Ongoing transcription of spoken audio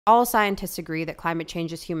All scientists agree that climate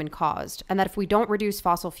change is human-caused, and that if we don't reduce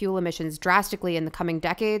fossil fuel emissions drastically in the coming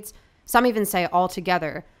decades, some even say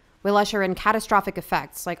altogether, we'll usher in catastrophic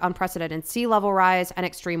effects like unprecedented sea level rise and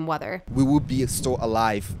extreme weather. We will be still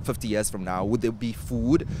alive 50 years from now. Would there be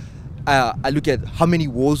food? I look at how many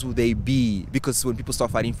wars will they be, because when people start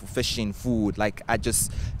fighting for fishing, food,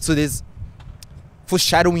 so there's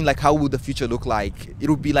foreshadowing like how will the future look like. It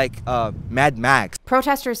will be like Mad Max.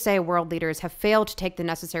 Protesters say world leaders have failed to take the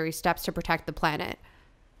necessary steps to protect the planet.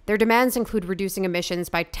 Their demands include reducing emissions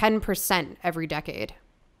by 10% every decade.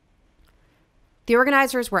 The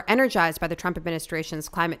organizers were energized by the Trump administration's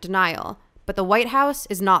climate denial, but the White House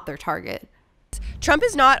is not their target. Trump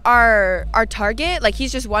is not our target. Like,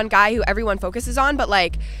 he's just one guy who everyone focuses on, but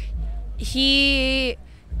like, he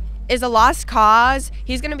is a lost cause.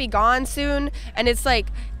 He's gonna be gone soon, and it's like,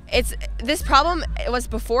 this problem was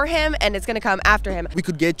before him and it's gonna come after him. We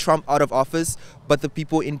could get Trump out of office, but the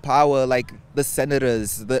people in power, like the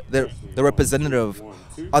senators, the representative,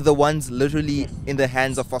 are the ones literally in the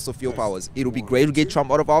hands of fossil fuel powers. It would be great to get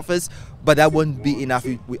Trump out of office, but that wouldn't be enough.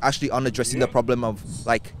 We actually aren't addressing the problem of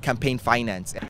like campaign finance.